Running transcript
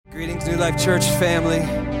New Life Church family,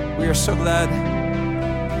 we are so glad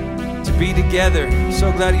to be together.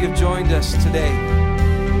 So glad you've joined us today.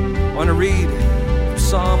 I want to read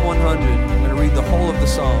Psalm 100. I'm going to read the whole of the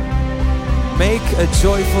psalm. Make a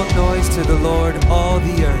joyful noise to the Lord, all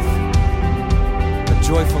the earth. A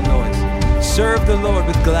joyful noise. Serve the Lord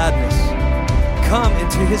with gladness. Come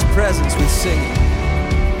into his presence with singing.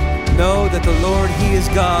 Know that the Lord, he is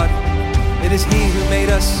God. It is he who made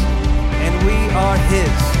us, and we are his.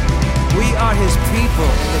 We are his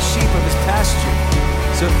people, the sheep of his pasture.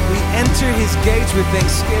 So we enter his gates with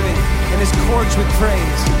thanksgiving and his courts with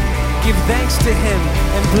praise. Give thanks to him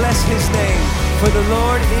and bless his name. For the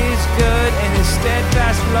Lord is good, and his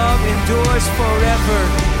steadfast love endures forever,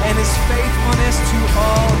 and his faithfulness to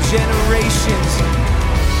all generations.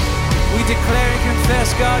 We declare and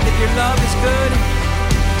confess, God, that your love is good.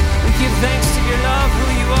 We give thanks to your love, who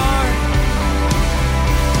you are.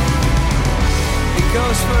 It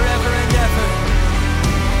goes forever and ever,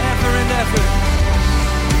 ever and ever.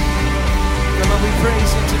 Come on, we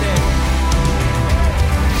praise him today.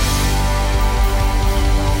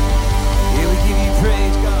 Yeah, we give you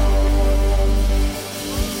praise, God.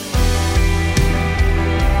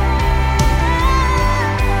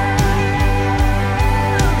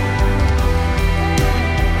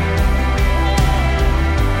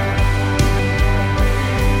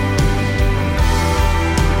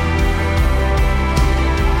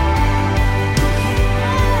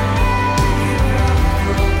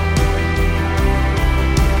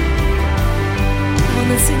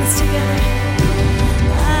 Let's sing this together.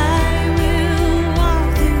 I will walk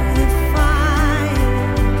through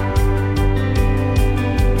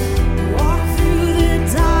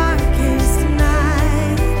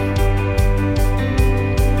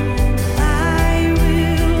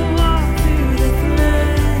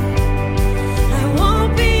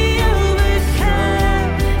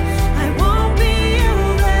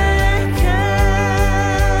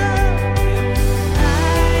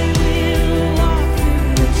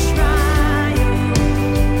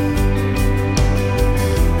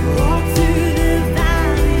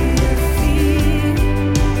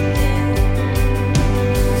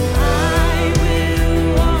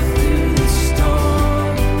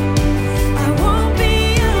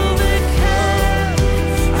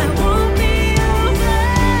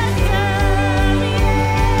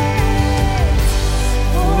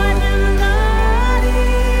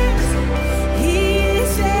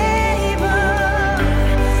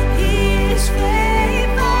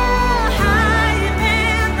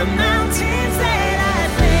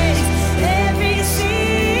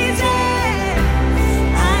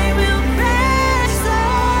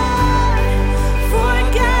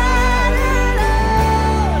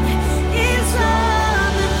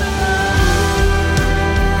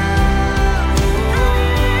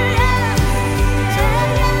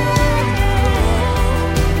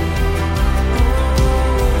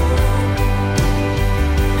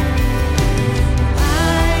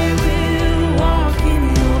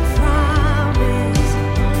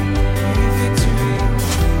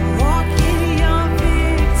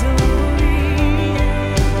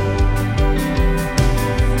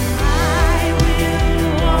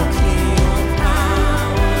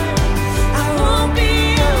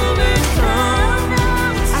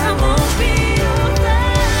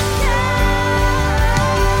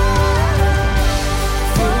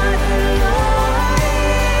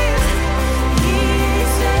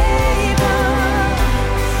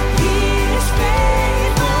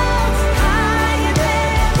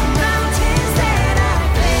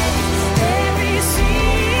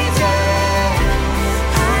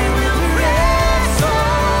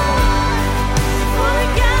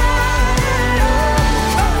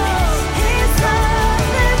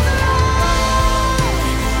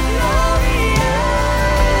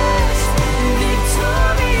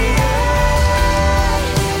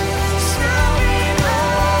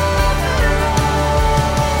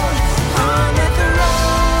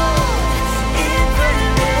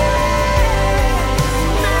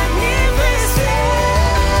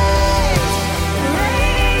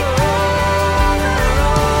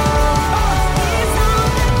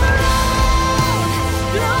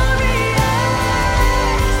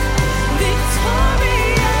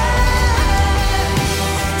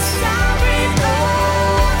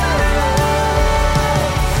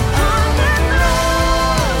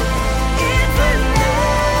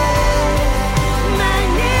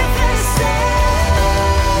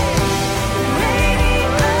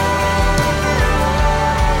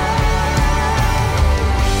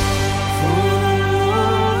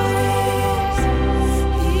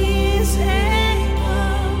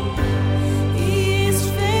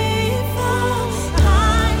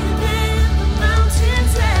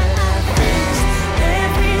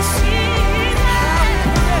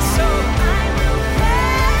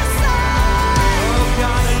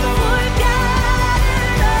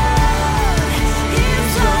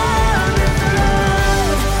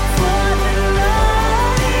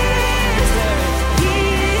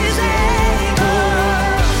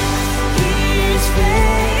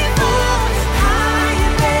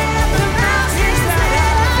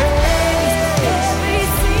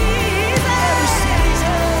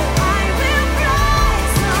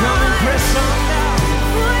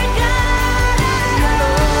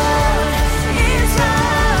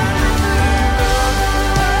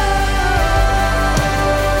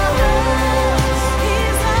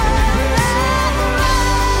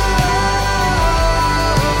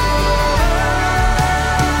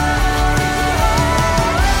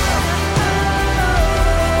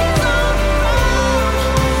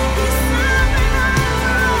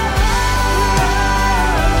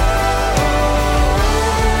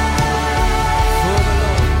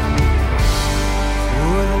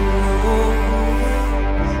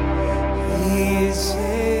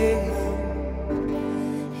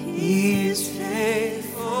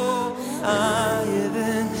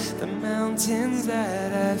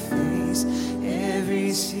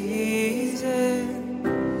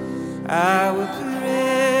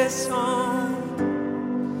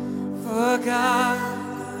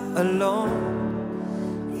God alone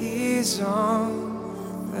is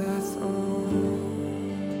on the throne.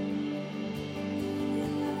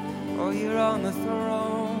 Oh, you're on the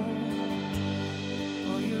throne.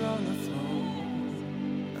 Oh, you're on the throne.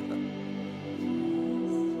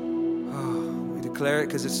 Oh, we declare it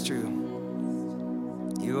because it's true.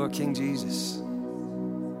 You are King Jesus.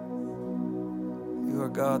 You are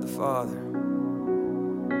God the Father.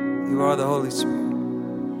 You are the Holy Spirit.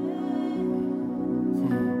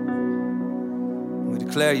 We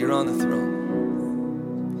declare you're on the throne,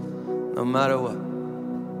 no matter what.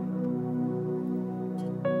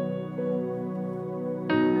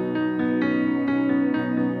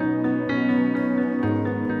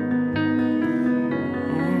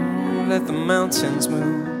 Let the mountains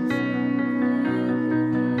move.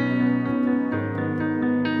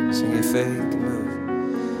 Sing, your faith can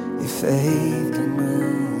move. Your faith can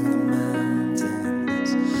move the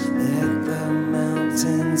mountains. Let the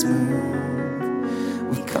mountains move.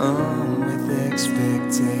 We come with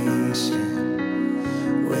expectation,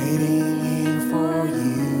 waiting here for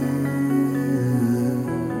you.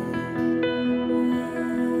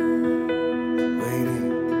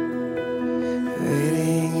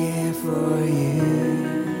 Waiting here for you.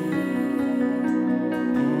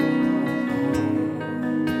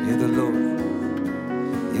 You're the Lord.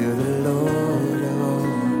 You're the Lord of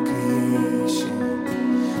all creation.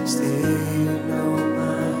 Still you know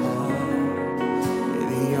my heart. You're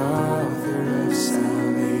the author of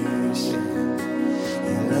salvation.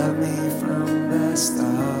 You love me from the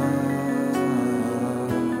start.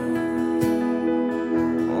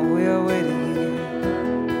 Oh, we are waiting here.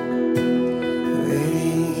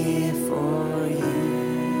 Waiting here for you.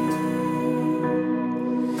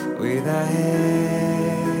 With our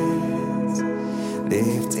heads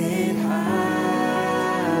lifted high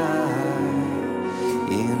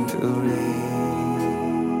in praise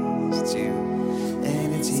to you,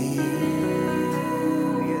 and it's you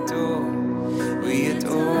we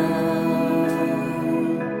adore,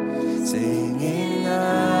 singing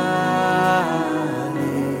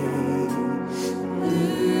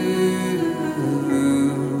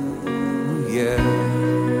hallelujah,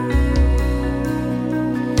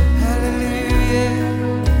 hallelujah.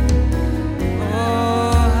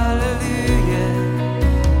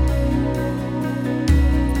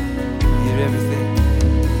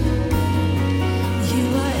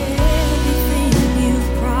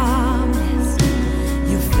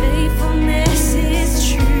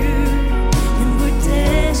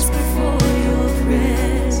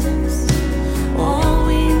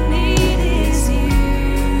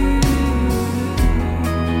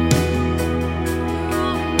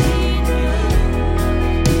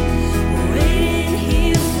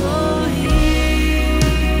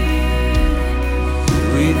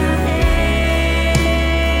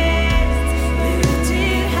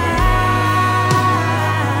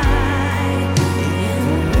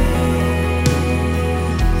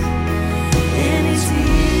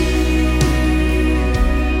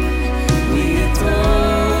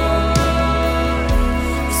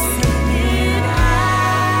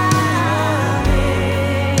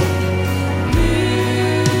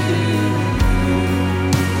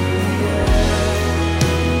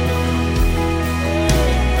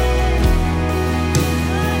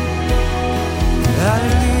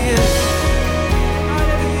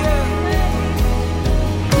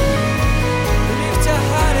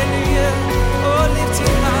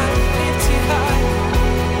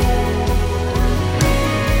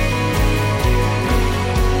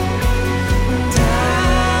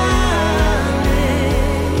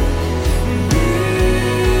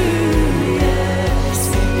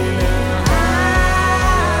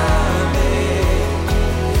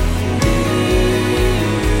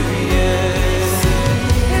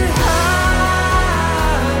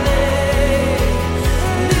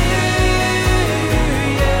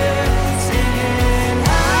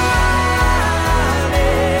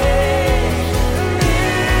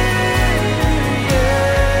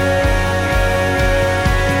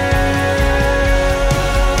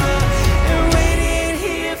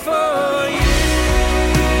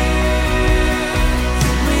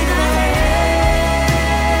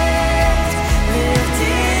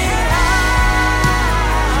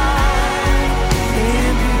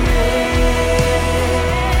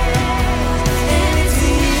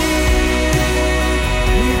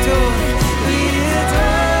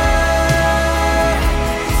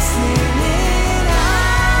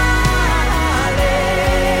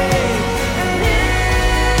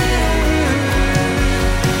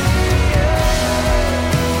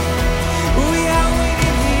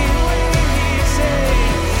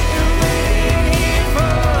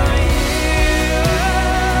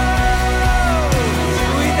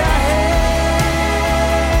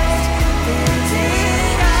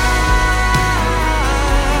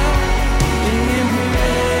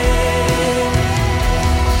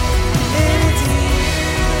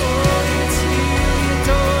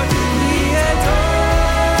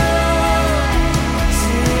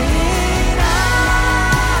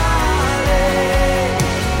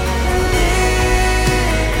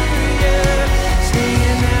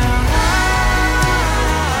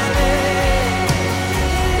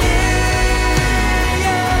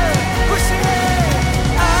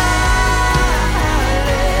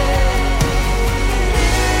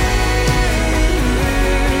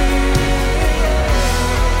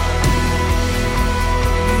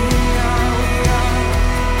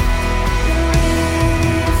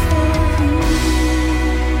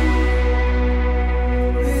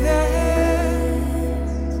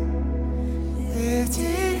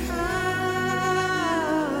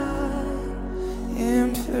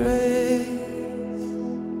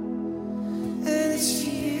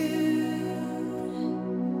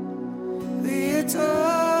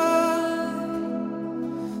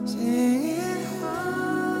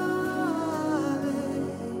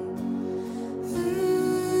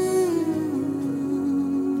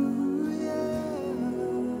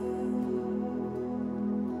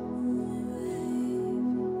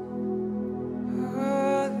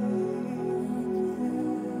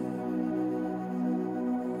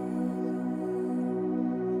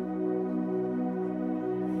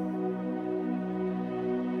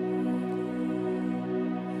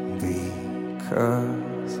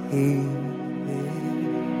 because He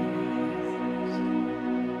lives.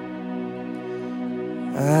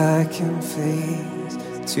 I can face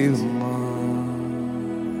tomorrow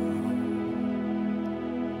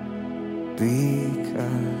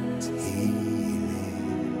because He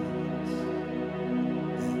lives.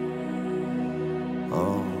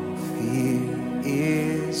 All fear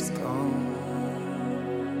is gone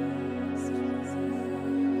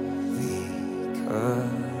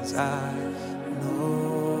because I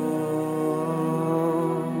know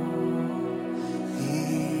He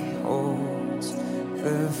holds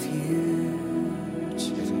the future,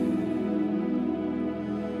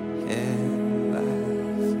 and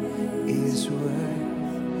life is worth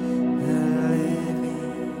the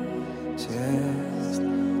living just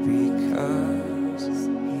because He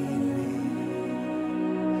lives.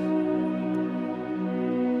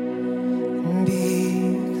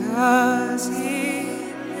 Because He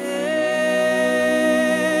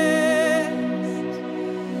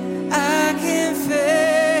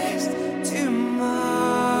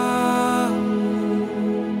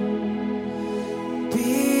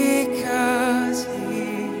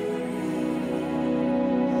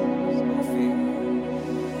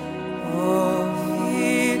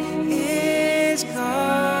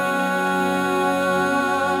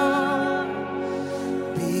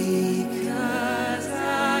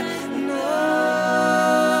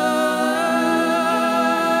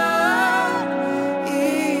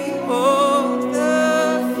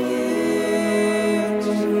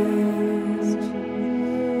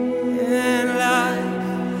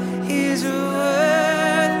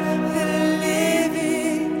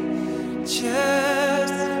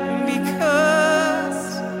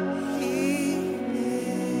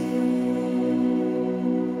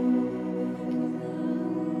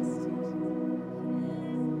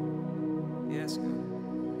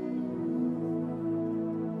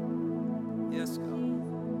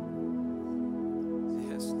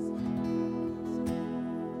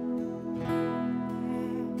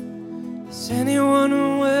is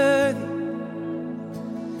anyone worthy?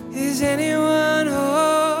 Is anyone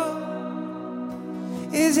whole?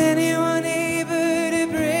 Is anyone able to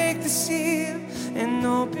break the seal and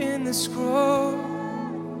open the scroll?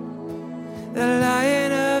 The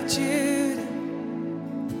Lion of Judah,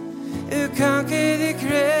 who conquered the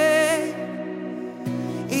grave,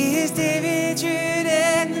 is David,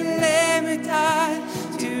 Judah, and the Lamb who died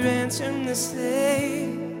to ransom the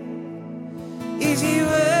slave. Is He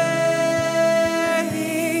worthy?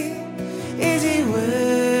 Is He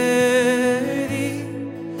worthy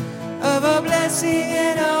of our blessing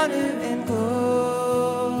and honor and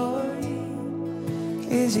glory?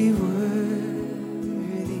 Is He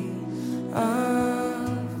worthy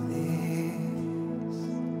of this?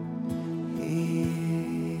 He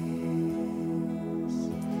is.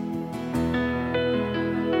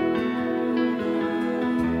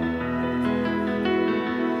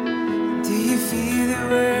 Do you feel the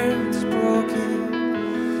world is broken?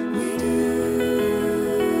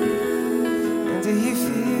 Do you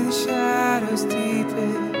feel the shadows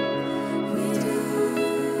deepen? We do.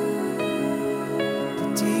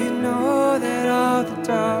 But do you know that all the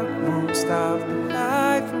dark won't stop the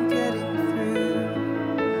light from getting through?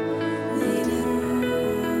 We do.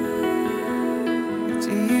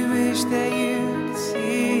 Do you wish that you could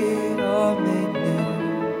see it all made new?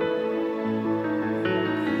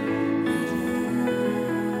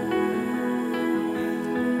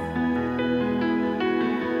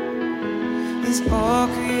 Is all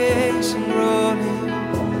creation rolling?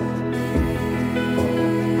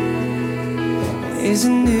 Is a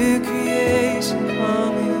new creation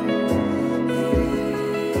coming?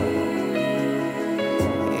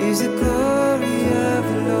 Is the glory of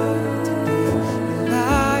the Lord to be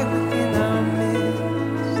alive within our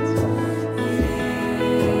midst?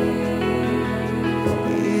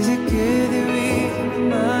 Is it good that we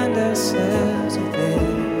remind ourselves of this?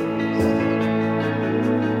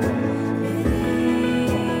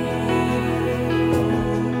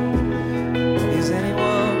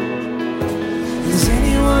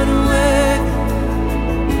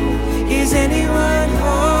 Is anyone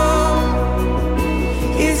whole?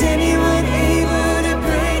 Is anyone able to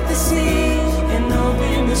break the seal and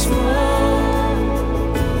open the scroll?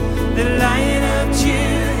 The Lion of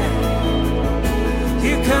Judah,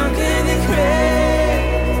 who conquered the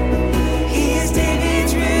grave, He is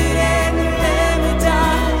David's root and the Lamb who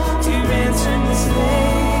died to ransom the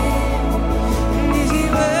slave. And is He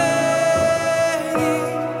worthy?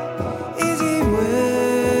 Is He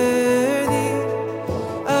worthy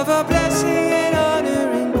of our blessing and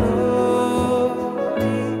honor and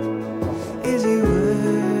glory? Is He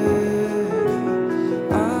worthy?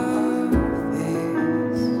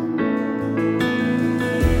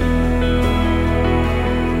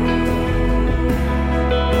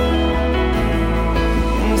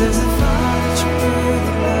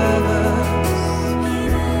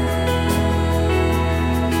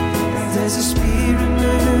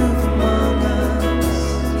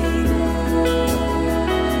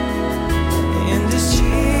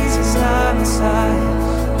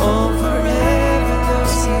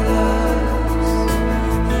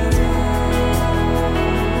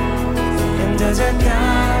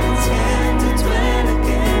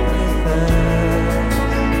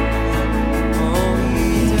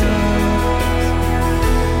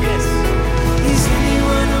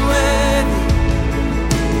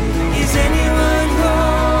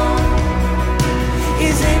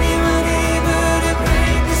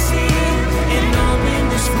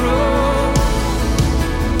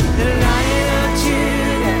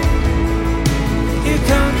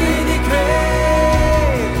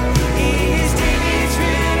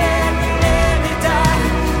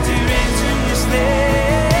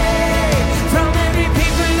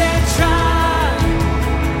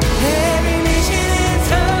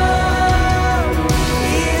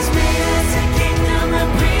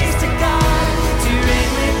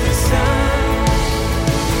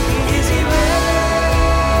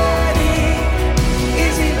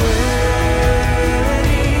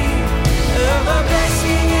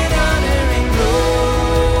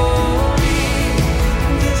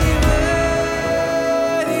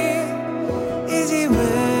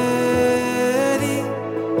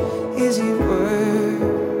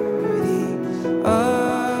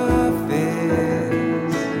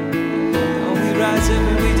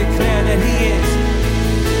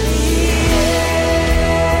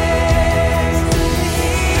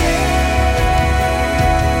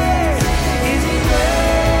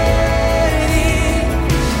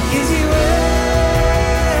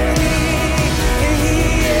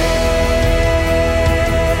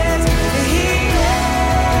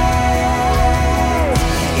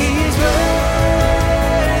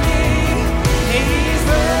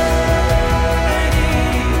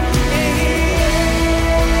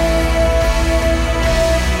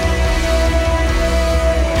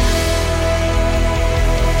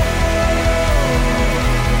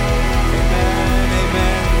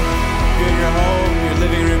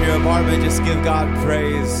 your apartment, just give God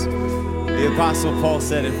praise. The Apostle Paul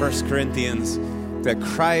said in 1 Corinthians that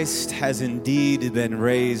Christ has indeed been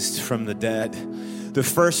raised from the dead, the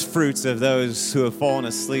first fruits of those who have fallen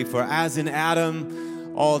asleep. For as in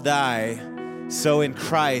Adam all die, so in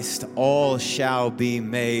Christ all shall be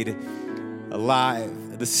made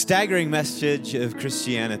alive. The staggering message of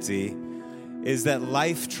Christianity is that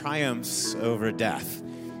life triumphs over death,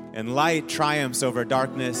 and light triumphs over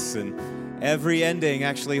darkness, and every ending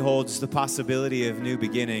actually holds the possibility of new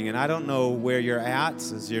beginning. And I don't know where you're at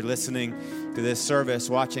as you're listening to this service,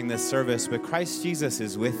 watching this service, but Christ Jesus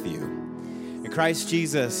is with you. And Christ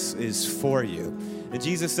Jesus is for you. And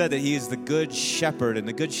Jesus said that he is the good shepherd, and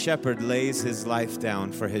the good shepherd lays his life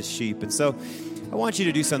down for his sheep. And so I want you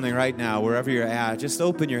to do something right now, wherever you're at. Just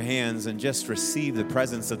open your hands and just receive the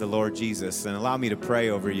presence of the Lord Jesus, and allow me to pray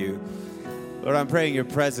over you. Lord, I'm praying your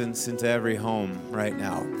presence into every home right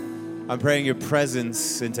now. I'm praying your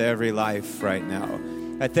presence into every life right now.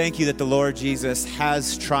 I thank you that the Lord Jesus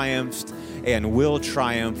has triumphed and will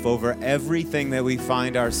triumph over everything that we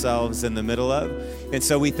find ourselves in the middle of. And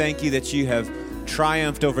so we thank you that you have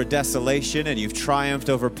triumphed over desolation, and you've triumphed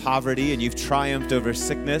over poverty, and you've triumphed over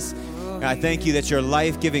sickness. And I thank you that your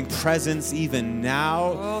life-giving presence even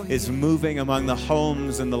now is moving among the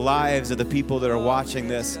homes and the lives of the people that are watching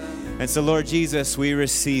this. And so, Lord Jesus, we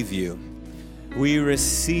receive you. We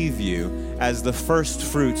receive you as the first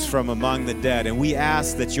fruits from among the dead. And we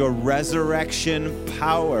ask that your resurrection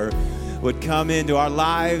power would come into our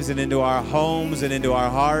lives and into our homes and into our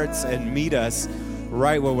hearts and meet us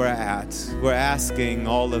right where we're at. We're asking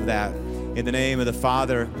all of that in the name of the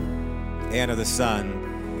Father and of the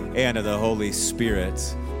Son and of the Holy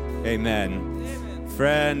Spirit. Amen.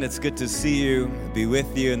 Friend, it's good to see you, be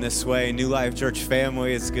with you in this way. New Life Church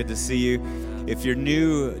family, it's good to see you. If you're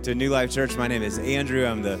new to New Life Church, my name is Andrew.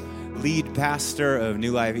 I'm the lead pastor of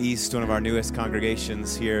New Life East, one of our newest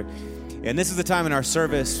congregations here. And this is the time in our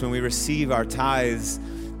service when we receive our tithes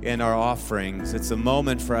and our offerings. It's a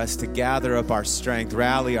moment for us to gather up our strength,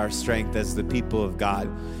 rally our strength as the people of God.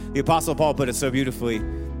 The Apostle Paul put it so beautifully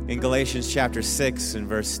in Galatians chapter 6 and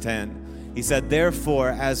verse 10. He said, "Therefore,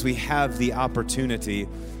 as we have the opportunity,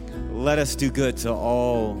 let us do good to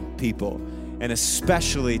all people, and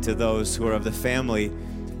especially to those who are of the family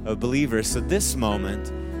of believers." So this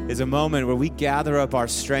moment is a moment where we gather up our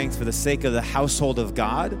strength for the sake of the household of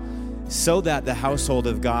God, so that the household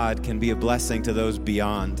of God can be a blessing to those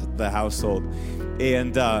beyond the household.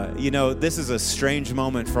 And, this is a strange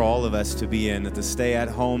moment for all of us to be in, the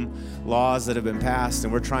stay-at-home laws that have been passed,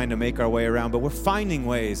 and we're trying to make our way around, but we're finding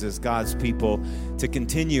ways as God's people to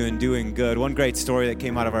continue in doing good. One great story that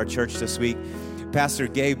came out of our church this week, Pastor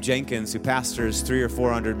Gabe Jenkins, who pastors 300 or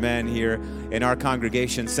 400 men here in our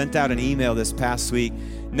congregation, sent out an email this past week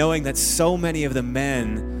knowing that so many of the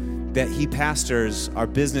men that he pastors are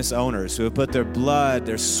business owners who have put their blood,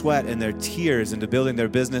 their sweat, and their tears into building their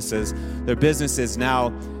businesses. Their businesses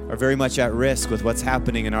now are very much at risk with what's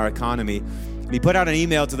happening in our economy. And he put out an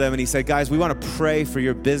email to them and he said, "Guys, we want to pray for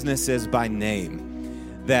your businesses by name,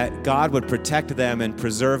 that God would protect them and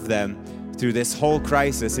preserve them through this whole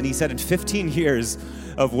crisis." And he said in 15 years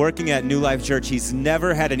of working at New Life Church, he's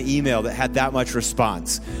never had an email that had that much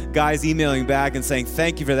response. Guys emailing back and saying,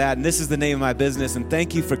 "Thank you for that, and this is the name of my business, and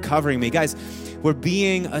thank you for covering me." Guys, we're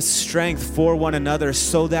being a strength for one another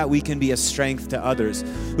so that we can be a strength to others.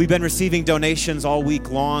 We've been receiving donations all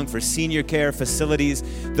week long for senior care facilities,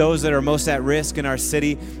 those that are most at risk in our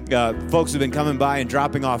city. Folks have been coming by and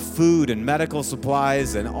dropping off food and medical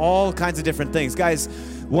supplies and all kinds of different things. Guys,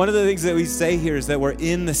 one of the things that we say here is that we're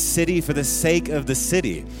in the city for the sake of the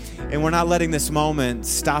city, and we're not letting this moment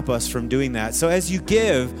stop us from doing that. So as you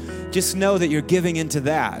give, just know that you're giving into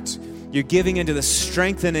that. You're giving into the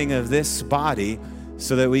strengthening of this body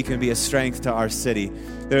so that we can be a strength to our city.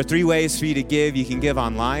 There are 3 ways for you to give. You can give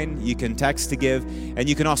online, you can text to give, and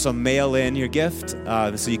you can also mail in your gift,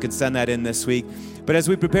 so you can send that in this week. But as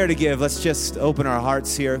we prepare to give, let's just open our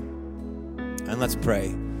hearts here and let's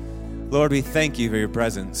pray. Lord, we thank you for your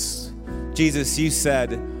presence. Jesus, you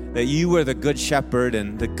said that you were the good shepherd,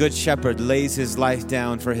 and the good shepherd lays his life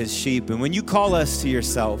down for his sheep. And when you call us to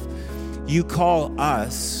yourself, you call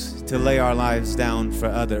us to lay our lives down for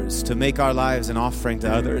others, to make our lives an offering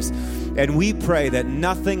to others. And we pray that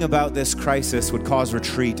nothing about this crisis would cause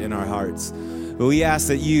retreat in our hearts. But we ask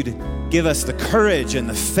that you'd give us the courage and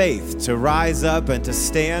the faith to rise up and to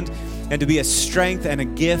stand and to be a strength and a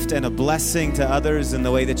gift and a blessing to others in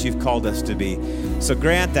the way that you've called us to be. So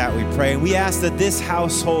grant that, we pray. And we ask that this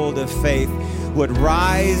household of faith would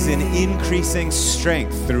rise in increasing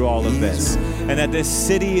strength through all of this, and that this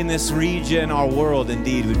city and this region, our world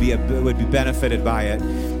indeed, would be benefited by it.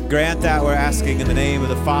 Grant that, we're asking in the name of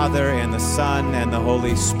the Father and the Son and the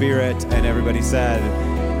Holy Spirit. And everybody said,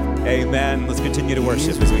 amen. Let's continue to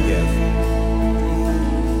worship as we give.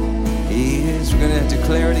 He is, we're going to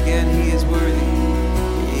declare it again, He is worthy.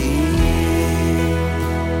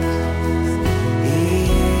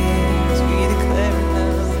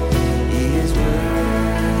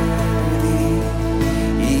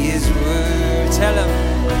 Tell him.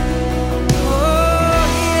 Oh,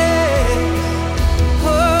 yes.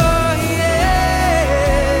 Oh, yes.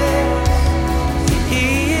 He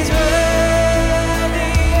is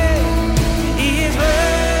worthy. He is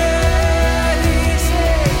worthy. Say,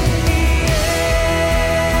 yes.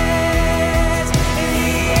 He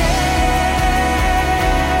is.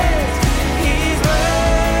 He's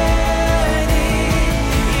worthy. He's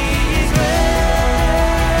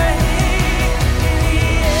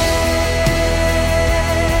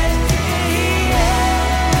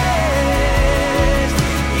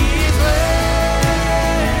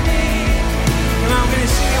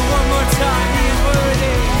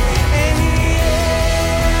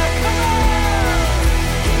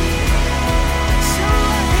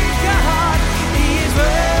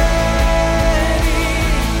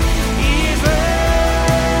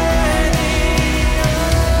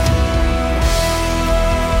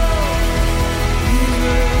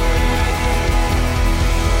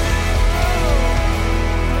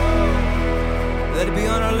let it be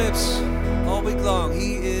on our lips all week long.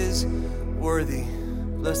 He is worthy.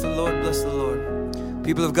 Bless the Lord, bless the Lord.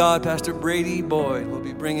 People of God, Pastor Brady Boyd will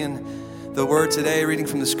be bringing the word today, reading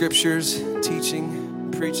from the scriptures,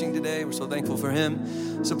 teaching, preaching today. We're so thankful for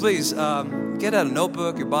him. So please, get out a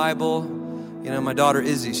notebook, your Bible. You know, my daughter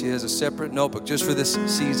Izzy, she has a separate notebook just for this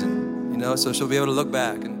season, you know, so she'll be able to look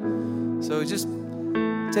back. And so just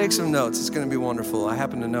take some notes. It's going to be wonderful. I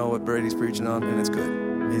happen to know what Brady's preaching on, and it's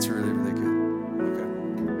good. It's really, really good.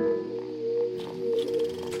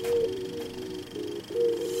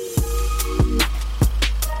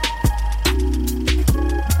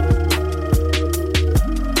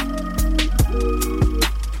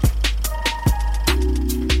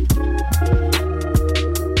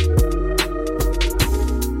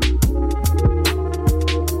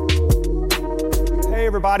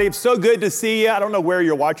 Everybody, it's so good to see you. I don't know where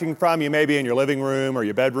you're watching from. You may be in your living room or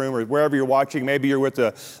your bedroom or wherever you're watching. Maybe you're with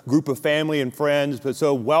a group of family and friends. But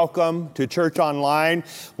so welcome to Church Online.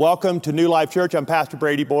 Welcome to New Life Church. I'm Pastor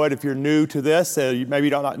Brady Boyd. If you're new to this, maybe you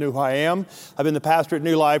don't not know who I am. I've been the pastor at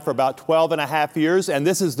New Life for about 12 and a half years. And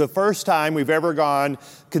this is the first time we've ever gone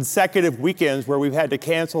consecutive weekends where we've had to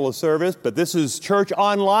cancel a service. But this is Church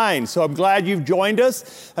Online. So I'm glad you've joined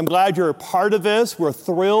us. I'm glad you're a part of this. We're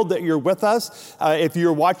thrilled that you're with us. If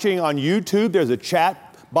you're watching on YouTube, there's a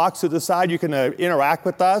chat box to the side. You can interact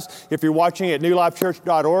with us. If you're watching at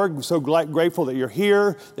newlifechurch.org, we're so grateful that you're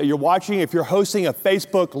here, that you're watching. If you're hosting a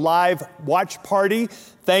Facebook Live watch party,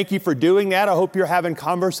 thank you for doing that. I hope you're having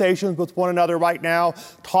conversations with one another right now,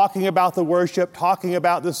 talking about the worship, talking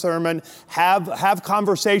about the sermon. Have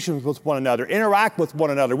conversations with one another. Interact with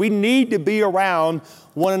one another. We need to be around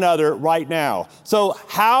one another right now. So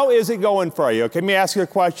how is it going for you? Okay, let me ask you a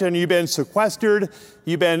question. You've been sequestered.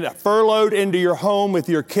 You've been furloughed into your home with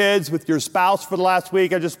your kids, with your spouse for the last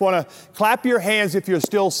week. I just want to clap your hands if you're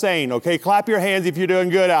still sane, okay? Clap your hands if you're doing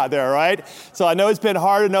good out there, right? So I know it's been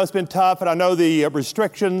hard. I know it's been tough. And I know the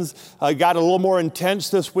restrictions got a little more intense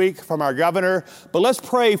this week from our governor. But let's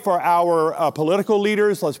pray for our political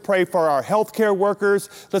leaders. Let's pray for our healthcare workers.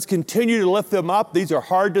 Let's continue to lift them up. These are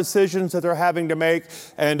hard decisions that they're having to make.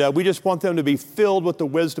 And we just want them to be filled with the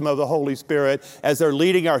wisdom of the Holy Spirit as they're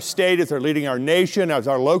leading our state, as they're leading our nation, as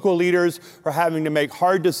our local leaders are having to make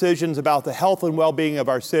hard decisions about the health and well-being of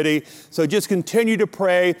our city. So just continue to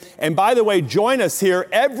pray. And by the way, join us here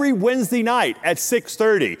every Wednesday night at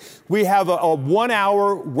 6:30. We have a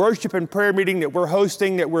 1-hour worship and prayer meeting that we're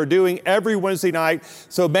hosting, that we're doing every Wednesday night.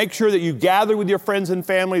 So make sure that you gather with your friends and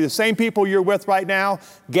family, the same people you're with right now.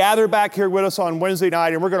 Gather back here with us on Wednesday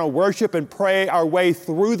night, and we're going to worship and pray our way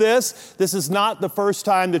through this. This is not the first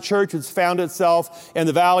time the church has found itself in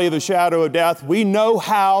the valley of the shadow of death. We know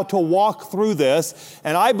how to walk through this.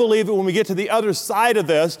 And I believe that when we get to the other side of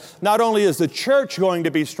this, not only is the church going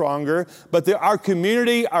to be stronger, but our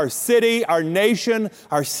community, our city, our nation,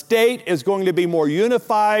 our state is going to be more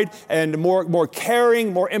unified and more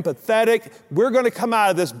caring, more empathetic. We're going to come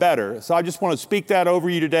out of this better. So I just want to speak that over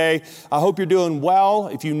you today. I hope you're doing well.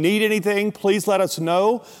 If you need anything, please let us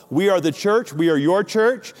know. We are the church. We are your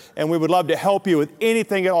church. And we would love to help you with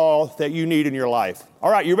anything at all that you need in your life.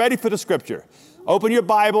 All right, you ready for the scripture? Open your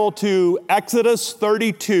Bible to Exodus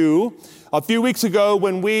 32. A few weeks ago,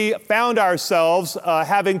 when we found ourselves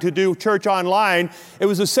having to do church online, it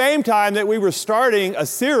was the same time that we were starting a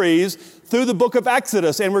series through the book of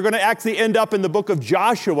Exodus, and we're going to actually end up in the book of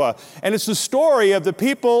Joshua. And it's the story of the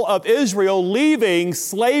people of Israel leaving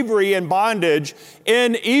slavery and bondage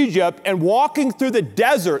in Egypt and walking through the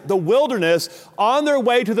desert, the wilderness, on their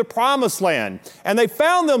way to the promised land. And they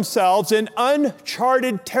found themselves in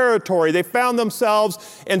uncharted territory. They found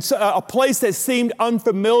themselves in a place that seemed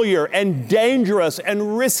unfamiliar and dangerous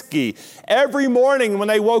and risky. Every morning when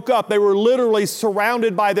they woke up, they were literally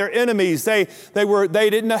surrounded by their enemies. They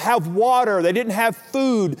didn't have water. They didn't have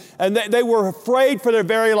food, and they were afraid for their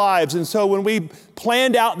very lives. And so when we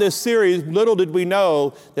planned out this series, little did we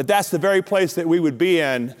know that that's the very place that we would be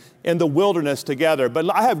in the wilderness together.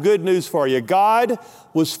 But I have good news for you. God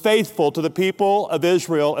was faithful to the people of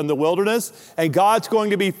Israel in the wilderness, and God's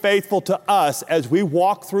going to be faithful to us as we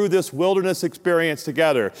walk through this wilderness experience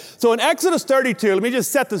together. So in Exodus 32, let me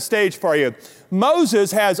just set the stage for you.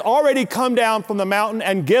 Moses has already come down from the mountain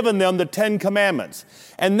and given them the 10 commandments.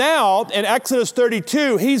 And now in Exodus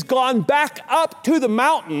 32, he's gone back up to the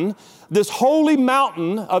mountain, this holy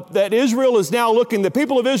mountain that Israel is now looking. The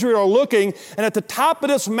people of Israel are looking, and at the top of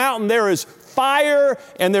this mountain there is fire,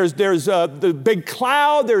 and there's the big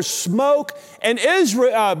cloud, there's smoke, and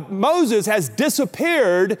Moses has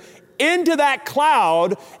disappeared into that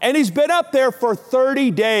cloud, and he's been up there for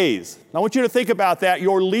 30 days. Now, I want you to think about that.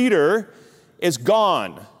 Your leader is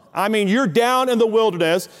gone. I mean, you're down in the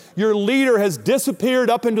wilderness. Your leader has disappeared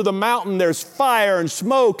up into the mountain. There's fire and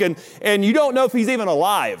smoke, and you don't know if he's even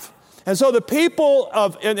alive. And so the people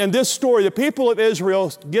in this story, the people of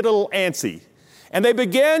Israel get a little antsy. And they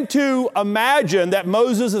begin to imagine that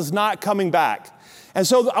Moses is not coming back. And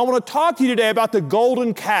so I want to talk to you today about the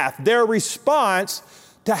golden calf, their response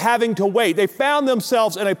to having to wait. They found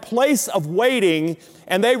themselves in a place of waiting,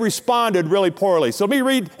 and they responded really poorly. So let me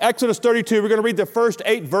read Exodus 32. We're going to read the first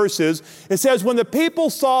 8 verses. It says, when the people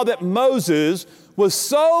saw that Moses was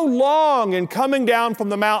so long in coming down from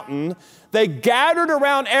the mountain, they gathered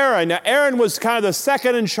around Aaron. Now, Aaron was kind of the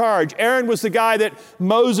second in charge. Aaron was the guy that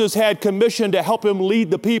Moses had commissioned to help him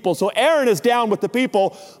lead the people. So Aaron is down with the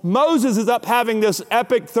people. Moses is up having this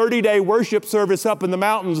epic 30-day worship service up in the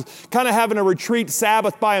mountains, kind of having a retreat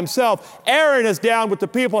Sabbath by himself. Aaron is down with the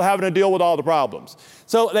people having to deal with all the problems.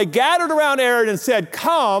 So they gathered around Aaron and said,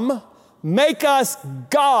 come, make us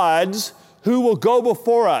gods who will go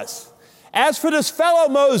before us. As for this fellow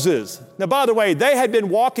Moses, now by the way, they had been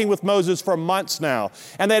walking with Moses for months now,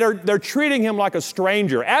 and they're treating him like a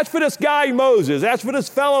stranger. As for this guy Moses, as for this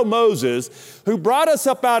fellow Moses who brought us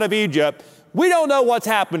up out of Egypt, we don't know what's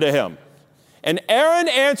happened to him. And Aaron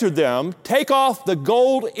answered them, take off the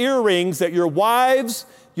gold earrings that your wives,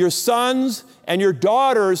 your sons, and your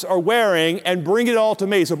daughters are wearing and bring it all to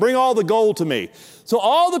me. So bring all the gold to me. So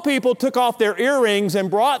all the people took off their earrings and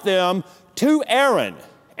brought them to Aaron.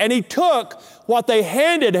 And he took what they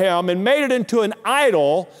handed him and made it into an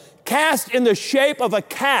idol cast in the shape of a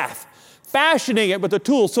calf, fashioning it with a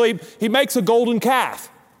tool. So he makes a golden calf.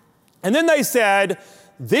 And then they said,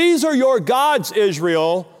 these are your gods,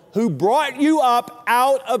 Israel, who brought you up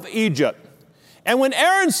out of Egypt. And when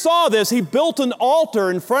Aaron saw this, he built an altar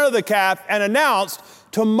in front of the calf and announced,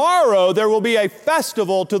 tomorrow there will be a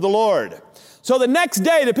festival to the Lord. So the next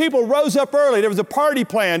day, the people rose up early. There was a party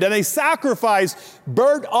planned, and they sacrificed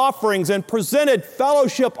burnt offerings and presented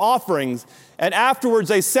fellowship offerings. And afterwards,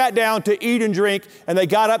 they sat down to eat and drink, and they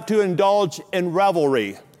got up to indulge in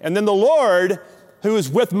revelry. And then the Lord, who was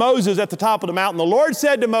with Moses at the top of the mountain, the Lord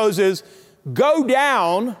said to Moses, go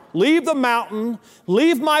down, leave the mountain,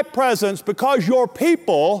 leave my presence, because your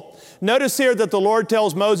people, notice here that the Lord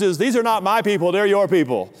tells Moses, these are not my people, they're your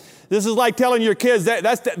people. This is like telling your kids,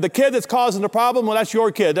 that's the kid that's causing the problem, well, that's your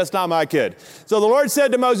kid, that's not my kid. So the Lord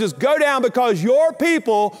said to Moses, go down because your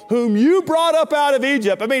people whom you brought up out of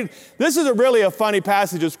Egypt. I mean, this is really a funny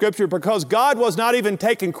passage of Scripture because God was not even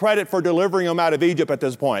taking credit for delivering them out of Egypt at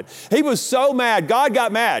this point. He was so mad, God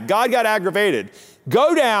got aggravated.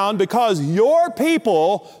 Go down because your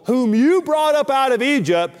people whom you brought up out of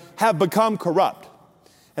Egypt have become corrupt.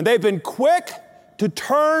 And they've been quick to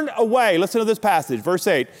turn away. Listen to this passage, verse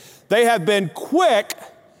 8. They have been quick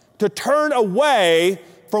to turn away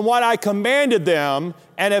from what I commanded them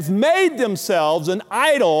and have made themselves an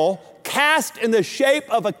idol cast in the shape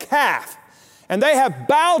of a calf. And they have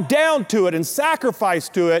bowed down to it and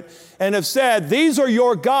sacrificed to it and have said, these are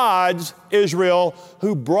your gods, Israel,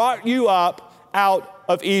 who brought you up out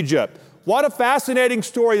of Egypt. What a fascinating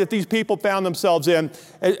story that these people found themselves in.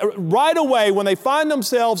 Right away, when they find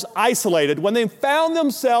themselves isolated, when they found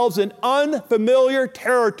themselves in unfamiliar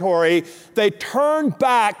territory, they turned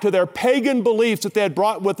back to their pagan beliefs that they had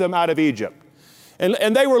brought with them out of Egypt.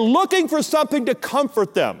 And they were looking for something to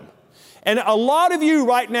comfort them. And a lot of you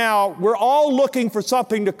right now, we're all looking for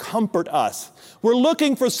something to comfort us. We're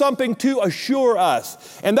looking for something to assure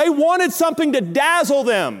us. And they wanted something to dazzle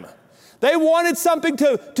them. They wanted something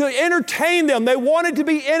to entertain them. They wanted to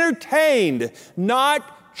be entertained,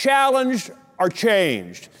 not challenged or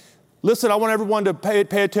changed. Listen, I want everyone to pay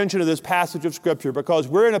attention to this passage of Scripture, because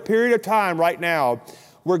we're in a period of time right now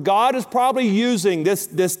where God is probably using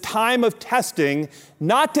this time of testing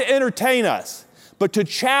not to entertain us, but to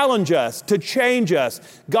challenge us, to change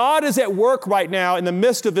us. God is at work right now in the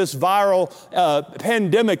midst of this viral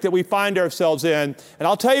pandemic that we find ourselves in. And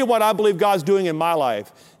I'll tell you what I believe God's doing in my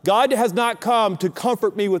life. God has not come to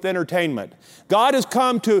comfort me with entertainment. God has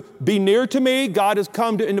come to be near to me. God has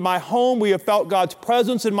come into my home. We have felt God's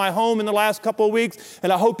presence in my home in the last couple of weeks,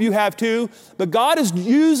 and I hope you have too. But God is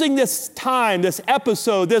using this time, this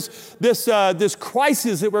episode, this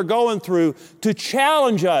crisis that we're going through to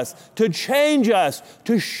challenge us, to change us,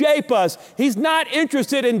 to shape us. He's not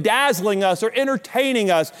interested in dazzling us or entertaining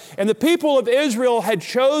us. And the people of Israel had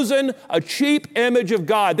chosen a cheap image of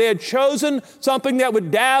God. They had chosen something that would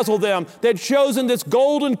dazzle them. They had chosen this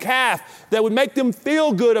golden calf that would make them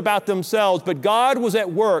feel good about themselves. But God was at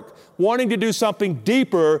work wanting to do something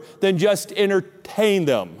deeper than just entertain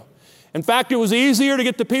them. In fact, it was easier to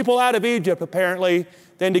get the people out of Egypt, apparently,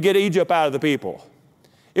 than to get Egypt out of the people.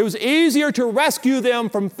 It was easier to rescue them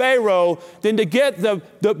from Pharaoh than to get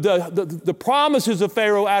the promises of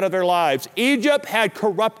Pharaoh out of their lives. Egypt had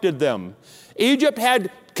corrupted them. Egypt had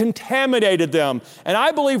contaminated them. And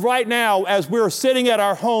I believe right now, as we're sitting at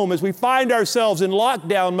our home, as we find ourselves in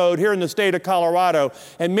lockdown mode here in the state of Colorado,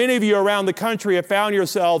 and many of you around the country have found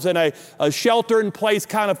yourselves in a shelter-in-place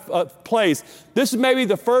kind of place, this is maybe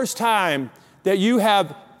the first time that you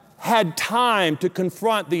have had time to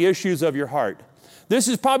confront the issues of your heart. This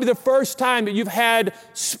is probably the first time that you've had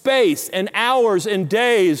space and hours and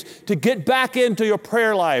days to get back into your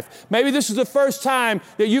prayer life. Maybe this is the first time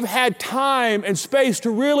that you've had time and space to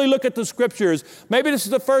really look at the Scriptures. Maybe this is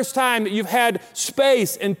the first time that you've had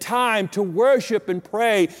space and time to worship and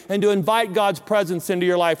pray and to invite God's presence into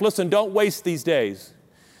your life. Listen, don't waste these days.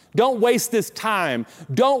 Don't waste this time.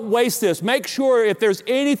 Don't waste this. Make sure if there's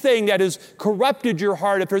anything that has corrupted your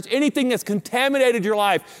heart, if there's anything that's contaminated your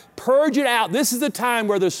life, purge it out. This is the time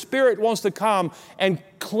where the Spirit wants to come and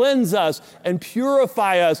cleanse us and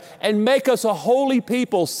purify us and make us a holy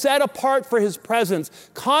people, set apart for His presence,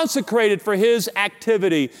 consecrated for His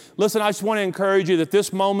activity. Listen, I just want to encourage you that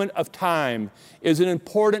this moment of time is an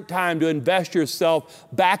important time to invest yourself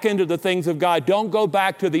back into the things of God. Don't go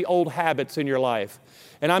back to the old habits in your life.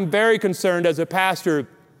 And I'm very concerned as a pastor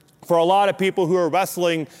for a lot of people who are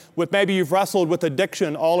wrestling with, maybe you've wrestled with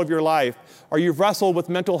addiction all of your life, or you've wrestled with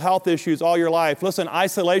mental health issues all your life. Listen,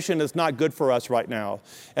 isolation is not good for us right now.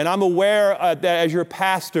 And I'm aware that as your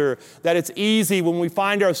pastor, that it's easy when we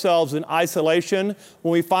find ourselves in isolation,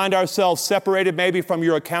 when we find ourselves separated maybe from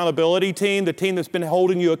your accountability team, the team that's been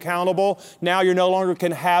holding you accountable. Now you no longer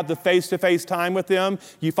can have the face-to-face time with them.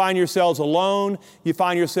 You find yourselves alone. You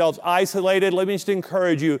find yourselves isolated. Let me just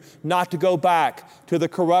encourage you not to go back to the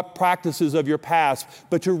corrupt practices of your past,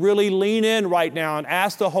 but to really lean in right now and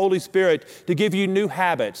ask the Holy Spirit to give you new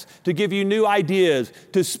habits, to give you new ideas,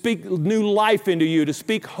 to speak new life into you, to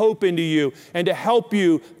speak hope into you, and to help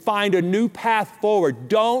you find a new path forward.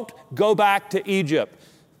 Don't go back to Egypt.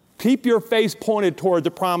 Keep your face pointed toward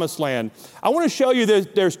the promised land. I want to show you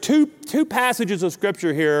there's two passages of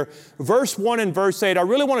Scripture here, verse 1 and verse 8. I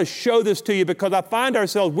really want to show this to you because I find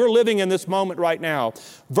ourselves, we're living in this moment right now.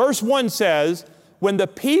 Verse 1 says, when the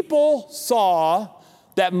people saw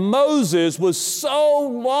that Moses was so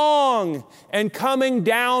long and coming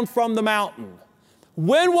down from the mountain.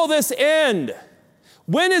 When will this end?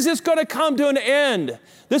 When is this going to come to an end?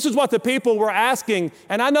 This is what the people were asking,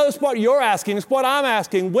 and I know it's what you're asking, it's what I'm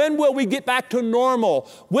asking. When will we get back to normal?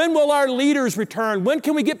 When will our leaders return? When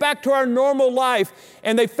can we get back to our normal life?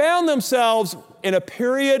 And they found themselves in a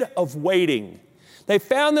period of waiting. They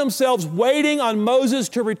found themselves waiting on Moses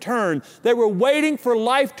to return. They were waiting for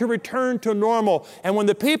life to return to normal. And when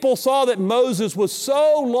the people saw that Moses was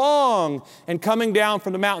so long and coming down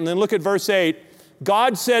from the mountain, then look at verse 8.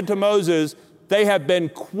 God said to Moses, they have been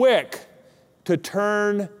quick to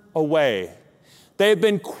turn away. They have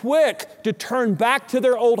been quick to turn back to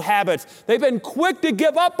their old habits. They've been quick to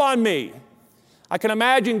give up on me. I can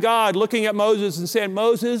imagine God looking at Moses and saying,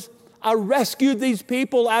 Moses, I rescued these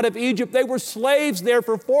people out of Egypt. They were slaves there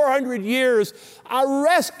for 400 years. I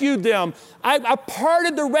rescued them. I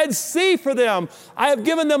parted the Red Sea for them. I have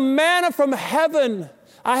given them manna from heaven.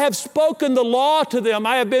 I have spoken the law to them.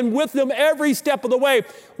 I have been with them every step of the way.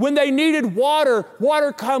 When they needed water,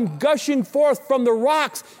 water come gushing forth from the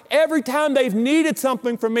rocks. Every time they've needed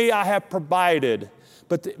something from me, I have provided.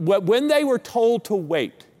 But when they were told to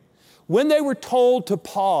wait, when they were told to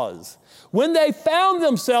pause, when they found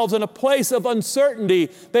themselves in a place of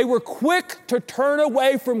uncertainty, they were quick to turn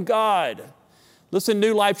away from God. Listen,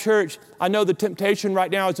 New Life Church, I know the temptation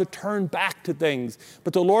right now is to turn back to things,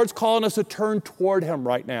 but the Lord's calling us to turn toward Him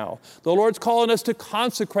right now. The Lord's calling us to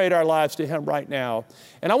consecrate our lives to Him right now.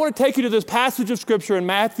 And I want to take you to this passage of Scripture in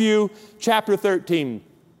Matthew chapter 13,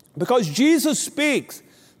 because Jesus speaks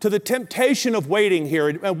to the temptation of waiting here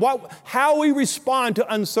and how we respond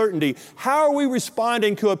to uncertainty. How are we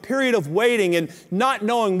responding to a period of waiting and not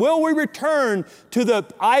knowing, will we return to the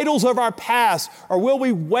idols of our past, or will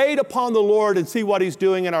we wait upon the Lord and see what He's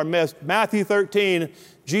doing in our midst? Matthew 13,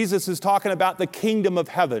 Jesus is talking about the kingdom of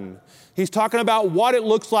heaven. He's talking about what it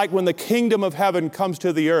looks like when the kingdom of heaven comes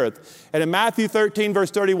to the earth. And in Matthew 13, verse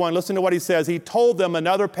 31, listen to what He says. He told them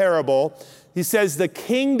another parable. He says, the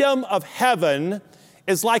kingdom of heaven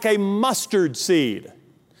is like a mustard seed,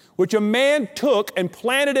 which a man took and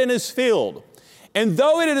planted in his field. And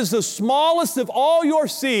though it is the smallest of all your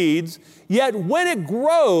seeds, yet when it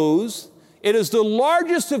grows, it is the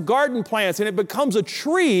largest of garden plants, and it becomes a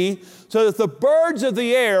tree so that the birds of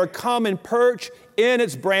the air come and perch in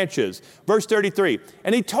its branches. Verse 33,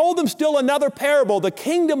 and He told them still another parable. The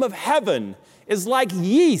kingdom of heaven is like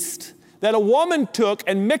yeast that a woman took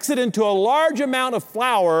and mixed it into a large amount of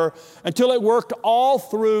flour until it worked all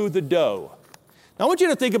through the dough. Now, I want you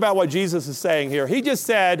to think about what Jesus is saying here. He just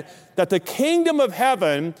said that the kingdom of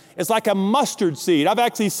heaven is like a mustard seed. I've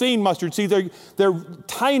actually seen mustard seeds. They're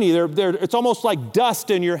tiny. It's almost like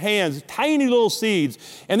dust in your hands, tiny little seeds.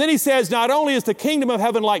 And then He says, not only is the kingdom of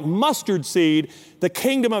heaven like mustard seed, the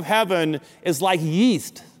kingdom of heaven is like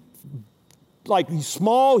yeast, like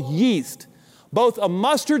small yeast. Both a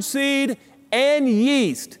mustard seed and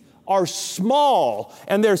yeast are small,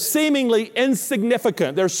 and they're seemingly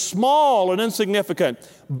insignificant. They're small and insignificant.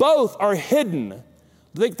 Both are hidden.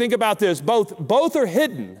 Think about this. Both are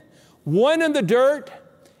hidden. One in the dirt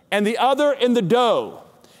and the other in the dough.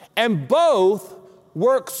 And both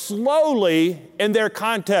work slowly in their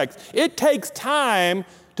context. It takes time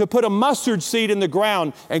to put a mustard seed in the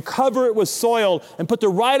ground and cover it with soil and put the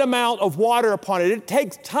right amount of water upon it. It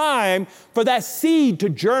takes time for that seed to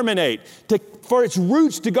germinate, for its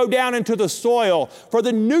roots to go down into the soil, for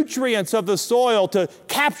the nutrients of the soil to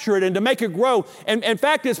capture it and to make it grow. And in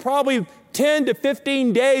fact, it's probably 10 to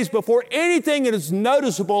 15 days before anything is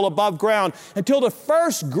noticeable above ground. Until the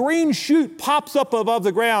first green shoot pops up above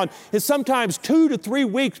the ground, it's sometimes 2 to 3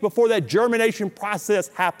 weeks before that germination process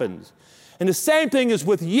happens. And the same thing is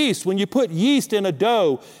with yeast. When you put yeast in a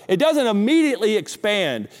dough, it doesn't immediately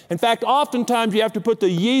expand. In fact, oftentimes you have to put the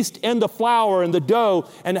yeast in the flour and the dough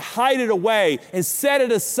and hide it away and set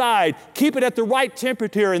it aside, keep it at the right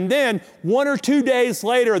temperature, and then 1 or 2 days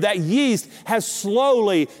later, that yeast has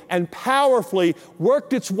slowly and powerfully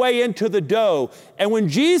worked its way into the dough. And when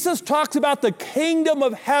Jesus talks about the kingdom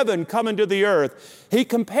of heaven coming to the earth, He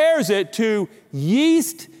compares it to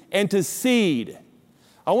yeast and to seed.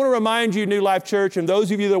 I want to remind you, New Life Church, and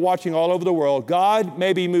those of you that are watching all over the world, God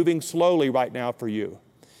may be moving slowly right now for you.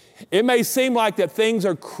 It may seem like that things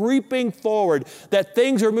are creeping forward, that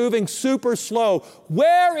things are moving super slow.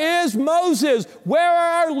 Where is Moses? Where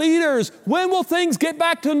are our leaders? When will things get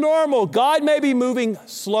back to normal? God may be moving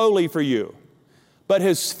slowly for you, but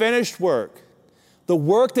His finished work, the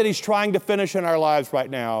work that He's trying to finish in our lives right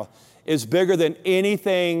now, is bigger than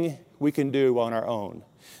anything we can do on our own.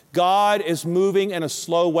 God is moving in a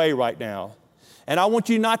slow way right now. And I want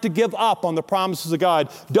you not to give up on the promises of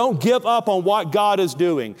God. Don't give up on what God is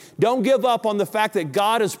doing. Don't give up on the fact that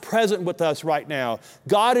God is present with us right now.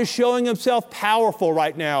 God is showing Himself powerful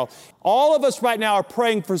right now. All of us right now are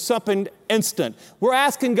praying for something instant. We're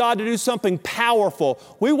asking God to do something powerful.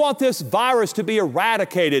 We want this virus to be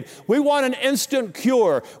eradicated. We want an instant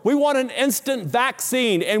cure. We want an instant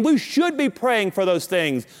vaccine. And we should be praying for those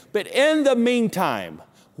things. But in the meantime,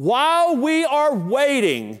 while we are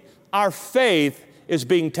waiting, our faith is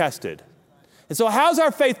being tested. And so how's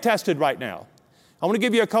our faith tested right now? I want to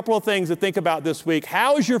give you a couple of things to think about this week.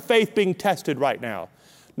 How is your faith being tested right now?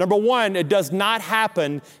 Number one, it does not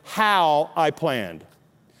happen how I planned.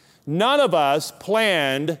 None of us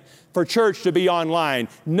planned for church to be online.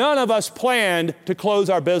 None of us planned to close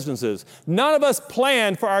our businesses. None of us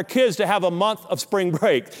planned for our kids to have a month of spring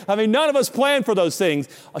break. I mean, none of us planned for those things.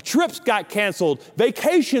 Trips got canceled.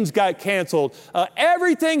 Vacations got canceled.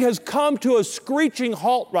 Everything has come to a screeching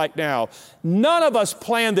halt right now. None of us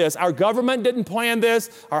planned this. Our government didn't plan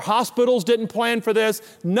this. Our hospitals didn't plan for this.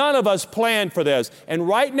 None of us planned for this. And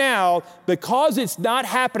right now, because it's not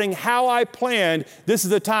happening how I planned, this is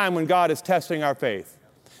the time when God is testing our faith.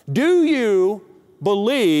 Do you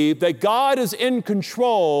believe that God is in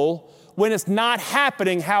control when it's not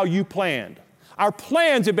happening how you planned? Our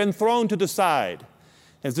plans have been thrown to the side.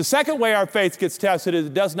 And the second way our faith gets tested is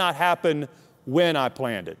it does not happen when I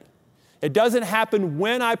planned it. It doesn't happen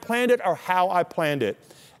when I planned it or how I planned it.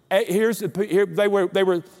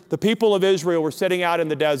 The people of Israel were sitting out in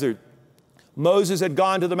the desert. Moses had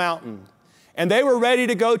gone to the mountain, and they were ready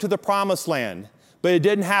to go to the promised land. But it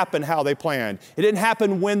didn't happen how they planned. It didn't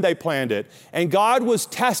happen when they planned it. And God was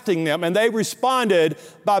testing them, and they responded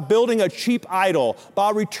by building a cheap idol,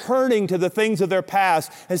 by returning to the things of their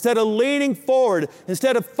past. Instead of leaning forward,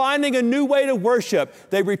 instead of finding a new way to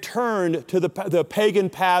worship, they returned to the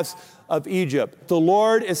pagan paths of Egypt. The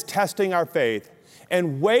Lord is testing our faith.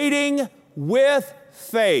 And waiting with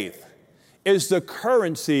faith is the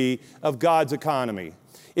currency of God's economy.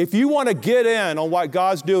 If you want to get in on what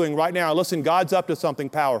God's doing right now, listen, God's up to something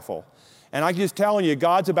powerful. And I'm just telling you,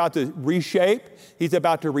 God's about to reshape. He's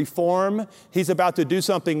about to reform. He's about to do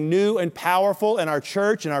something new and powerful in our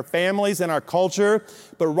church, in our families, in our culture.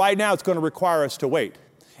 But right now, it's going to require us to wait.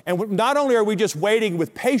 And not only are we just waiting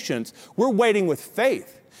with patience, we're waiting with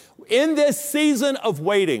faith. In this season of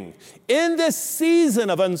waiting, in this season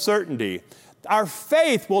of uncertainty, our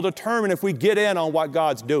faith will determine if we get in on what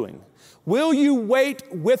God's doing. Will you wait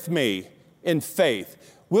with me in faith?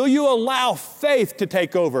 Will you allow faith to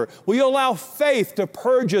take over? Will you allow faith to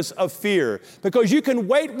purge us of fear? Because you can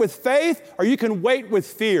wait with faith or you can wait with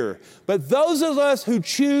fear. But those of us who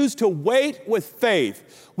choose to wait with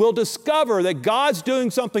faith will discover that God's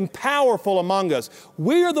doing something powerful among us.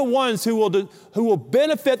 We are the ones who will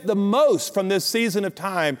benefit the most from this season of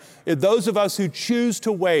time, those of us who choose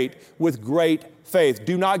to wait with great faith.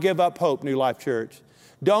 Do not give up hope, New Life Church.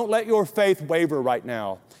 Don't let your faith waver right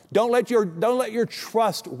now. Don't let your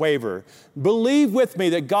trust waver. Believe with me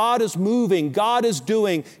that God is moving, God is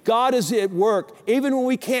doing, God is at work, even when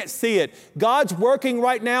we can't see it. God's working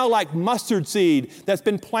right now like mustard seed that's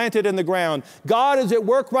been planted in the ground. God is at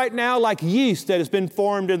work right now like yeast that has been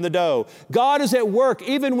formed in the dough. God is at work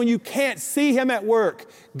even when you can't see Him at work.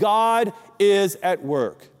 God is at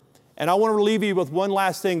work. And I want to leave you with one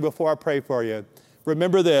last thing before I pray for you.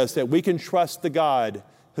 Remember this, that we can trust the God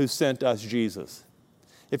who sent us Jesus.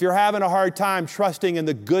 If you're having a hard time trusting in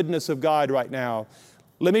the goodness of God right now,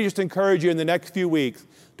 let me just encourage you in the next few weeks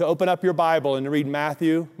to open up your Bible and to read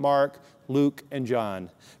Matthew, Mark, Luke, and John.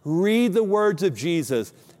 Read the words of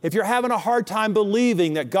Jesus. If you're having a hard time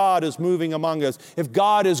believing that God is moving among us, if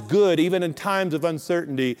God is good even in times of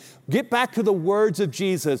uncertainty, get back to the words of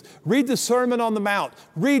Jesus. Read the Sermon on the Mount.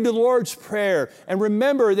 Read the Lord's Prayer. And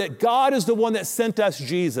remember that God is the one that sent us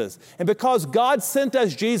Jesus. And because God sent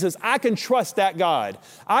us Jesus, I can trust that God.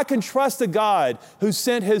 I can trust the God who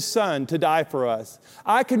sent His Son to die for us.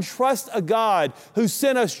 I can trust a God who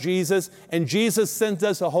sent us Jesus, and Jesus sent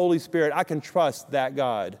us the Holy Spirit. I can trust that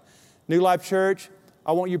God. New Life Church,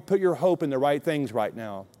 I want you to put your hope in the right things right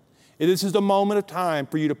now. This is the moment of time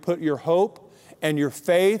for you to put your hope and your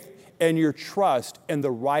faith and your trust in the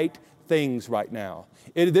right things right now.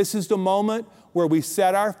 This is the moment where we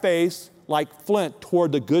set our face like flint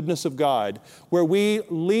toward the goodness of God, where we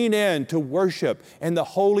lean in to worship in the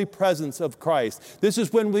holy presence of Christ. This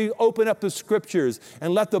is when we open up the Scriptures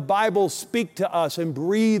and let the Bible speak to us and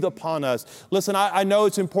breathe upon us. Listen, I know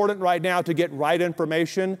it's important right now to get right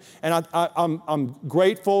information, and I'm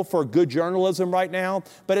grateful for good journalism right now,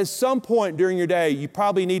 but at some point during your day, you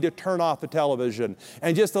probably need to turn off the television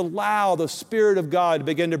and just allow the Spirit of God to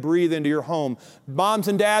begin to breathe into your home. Moms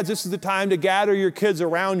and dads, this is the time to gather your kids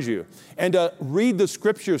around you and to read the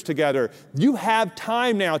Scriptures together. You have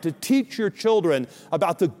time now to teach your children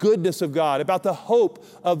about the goodness of God, about the hope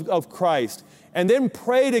of Christ. And then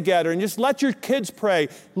pray together and just let your kids pray.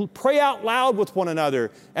 Pray out loud with one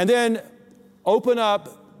another. And then open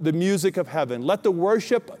up the music of heaven. Let the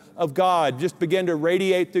worship of God just begin to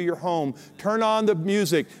radiate through your home. Turn on the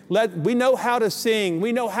music. We know how to sing.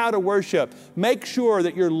 We know how to worship. Make sure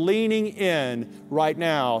that you're leaning in right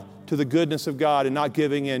now to the goodness of God and not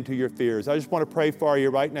giving in to your fears. I just want to pray for you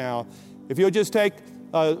right now. If you'll just take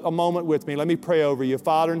a moment with me, let me pray over you.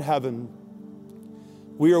 Father in heaven,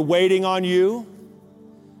 we are waiting on you.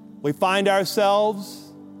 We find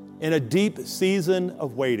ourselves in a deep season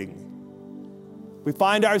of waiting. We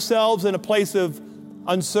find ourselves in a place of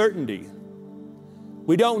uncertainty.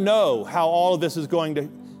 We don't know how all of this is going to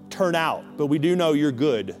turn out, but we do know you're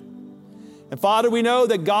good. And Father, we know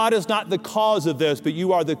that God is not the cause of this, but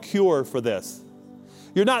you are the cure for this.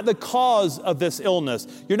 You're not the cause of this illness.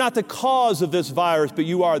 You're not the cause of this virus, but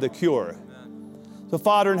you are the cure. So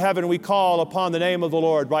Father in heaven, we call upon the name of the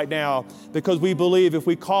Lord right now because we believe if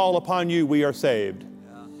we call upon you, we are saved.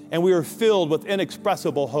 And we are filled with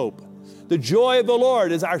inexpressible hope. The joy of the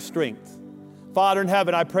Lord is our strength. Father in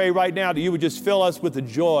heaven, I pray right now that you would just fill us with the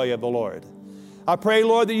joy of the Lord. I pray,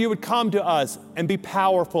 Lord, that you would come to us and be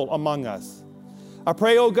powerful among us. I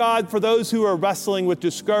pray, oh God, for those who are wrestling with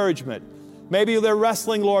discouragement. Maybe they're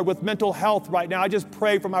wrestling, Lord, with mental health right now. I just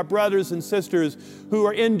pray for my brothers and sisters who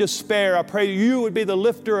are in despair. I pray you would be the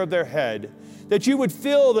lifter of their head, that you would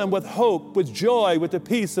fill them with hope, with joy, with the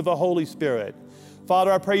peace of the Holy Spirit.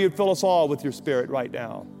 Father, I pray you'd fill us all with your Spirit right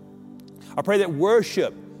now. I pray that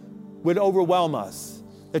worship would overwhelm us,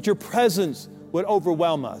 that your presence would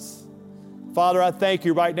overwhelm us. Father, I thank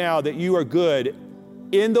you right now that you are good.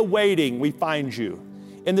 In the waiting, we find you.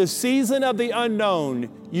 In the season of the unknown,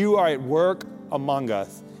 you are at work among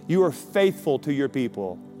us. You are faithful to your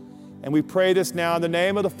people. And we pray this now in the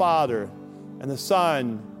name of the Father and the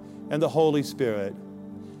Son and the Holy Spirit.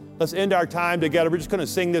 Let's end our time together. We're just going to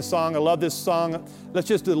sing this song. I love this song. Let's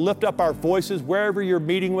just lift up our voices wherever you're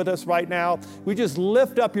meeting with us right now. We just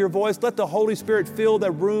lift up your voice. Let the Holy Spirit fill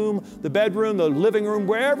the room, the bedroom, the living room,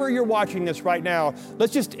 wherever you're watching this right now.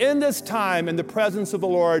 Let's just end this time in the presence of the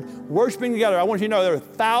Lord, worshiping together. I want you to know there are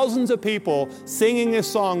thousands of people singing this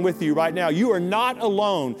song with you right now. You are not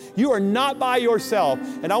alone. You are not by yourself.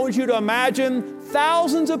 And I want you to imagine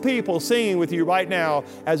thousands of people singing with you right now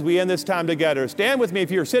as we end this time together. Stand with me.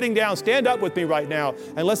 If you're sitting down, stand up with me right now.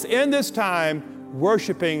 And let's end this time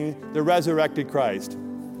worshiping the resurrected Christ.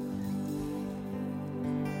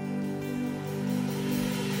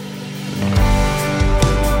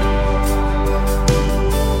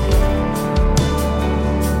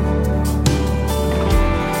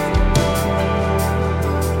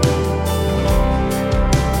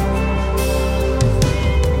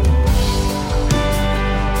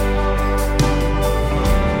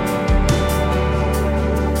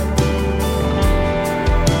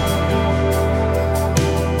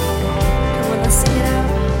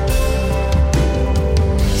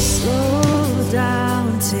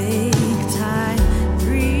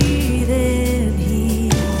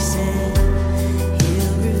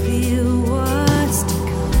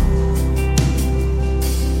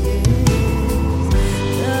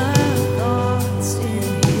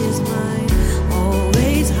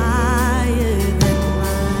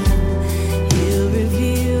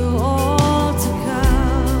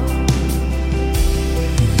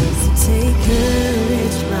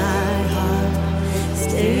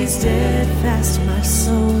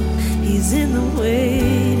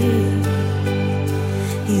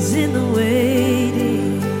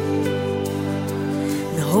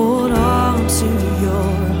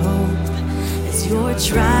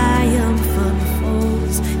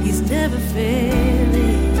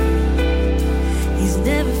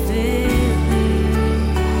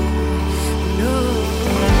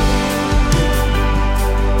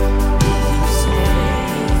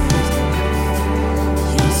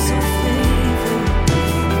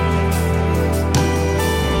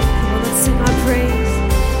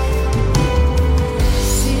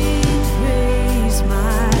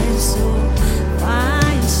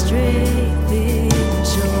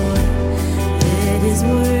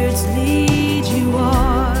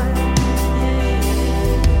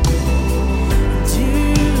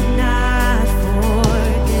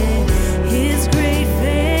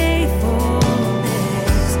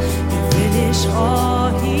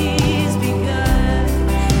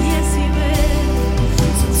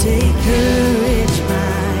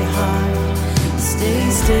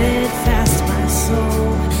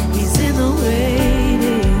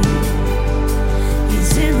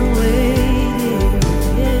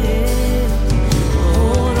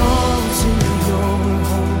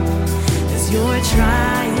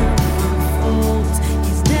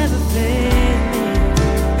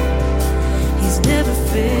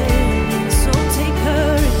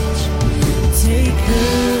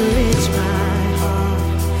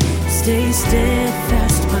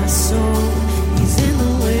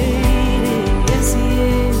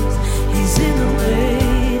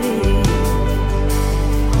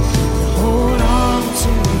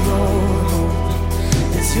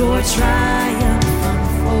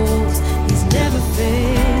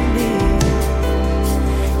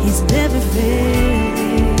 He's never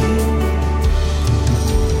failing.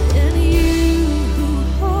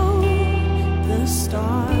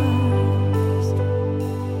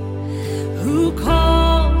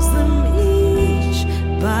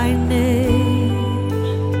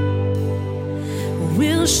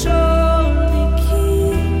 surely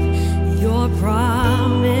keep your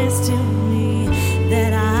promise to me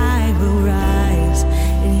that I will rise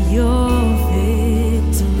in your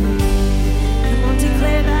victory. Come on,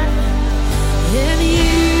 declare that. And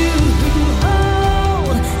you who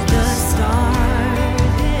hold the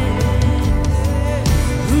stars,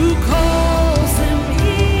 who calls them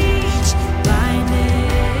each by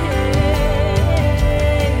name,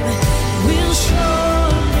 will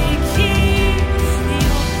surely keep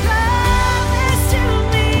your promise to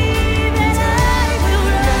me that I will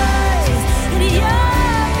rise in your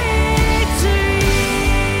victory.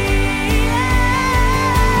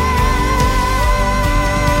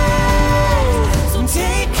 So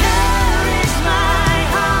take courage, my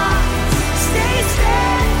heart, stay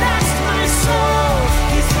steadfast, my soul.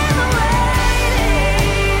 He's in the waiting,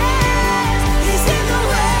 he's in the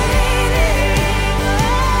waiting.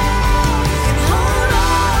 Hold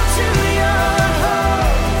on to your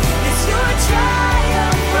hope, it's your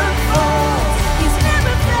triumph unfolds. He's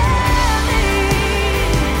never failing,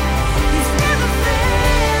 he's never failing.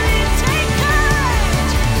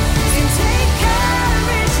 Take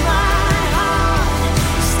courage, my heart,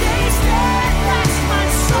 stay steadfast, my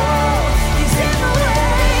soul. He's in the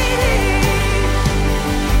waiting,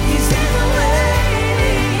 he's in the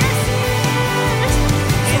waiting, yes he is.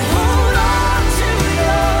 And hold on to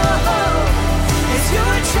your hope as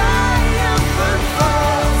your triumph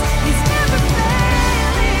unfolds. He's never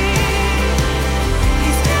failing,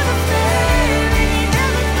 he's never failing, he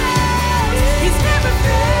never fails. He's never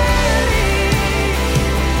failing,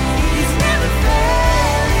 he's never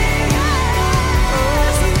failing.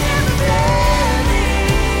 Yes, he's never failing,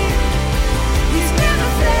 he's never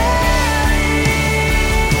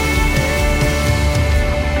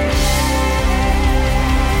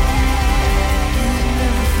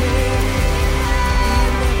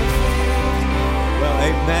Well,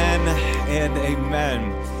 amen and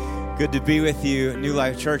amen. Good to be with you, New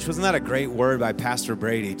Life Church. Wasn't that a great word by Pastor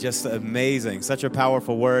Brady? Just amazing. Such a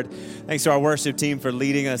powerful word. Thanks to our worship team for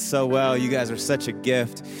leading us so well. You guys are such a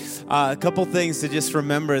gift. A couple things to just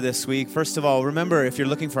remember this week. First of all, remember if you're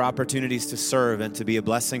looking for opportunities to serve and to be a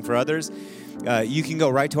blessing for others, you can go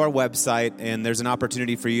right to our website, and there's an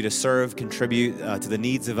opportunity for you to serve, contribute to the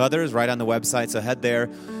needs of others right on the website. So head there.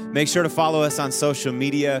 Make sure to follow us on social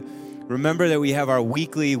media. Remember that we have our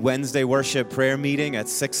weekly Wednesday worship prayer meeting at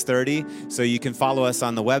 6:30, so you can follow us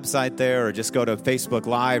on the website there or just go to Facebook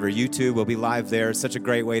Live or YouTube. We'll be live there. It's such a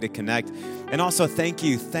great way to connect. And also, thank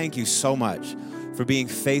you so much for being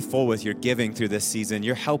faithful with your giving through this season.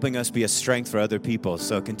 You're helping us be a strength for other people,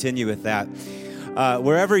 so continue with that.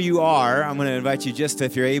 Wherever you are, I'm going to invite you just,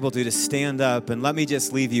 if you're able to stand up, and let me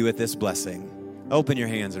just leave you with this blessing. Open your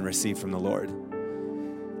hands and receive from the Lord.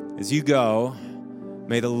 As you go,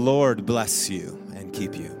 may the Lord bless you and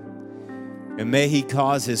keep you. And may he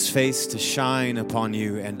cause his face to shine upon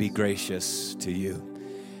you and be gracious to you.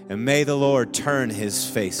 And may the Lord turn his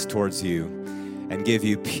face towards you and give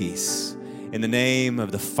you peace. In the name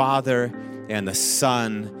of the Father and the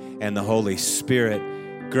Son and the Holy Spirit,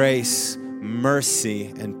 grace,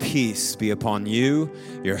 mercy, and peace be upon you,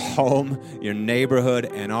 your home, your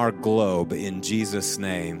neighborhood, and our globe. In Jesus'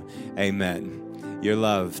 name, amen. You're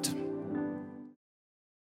loved.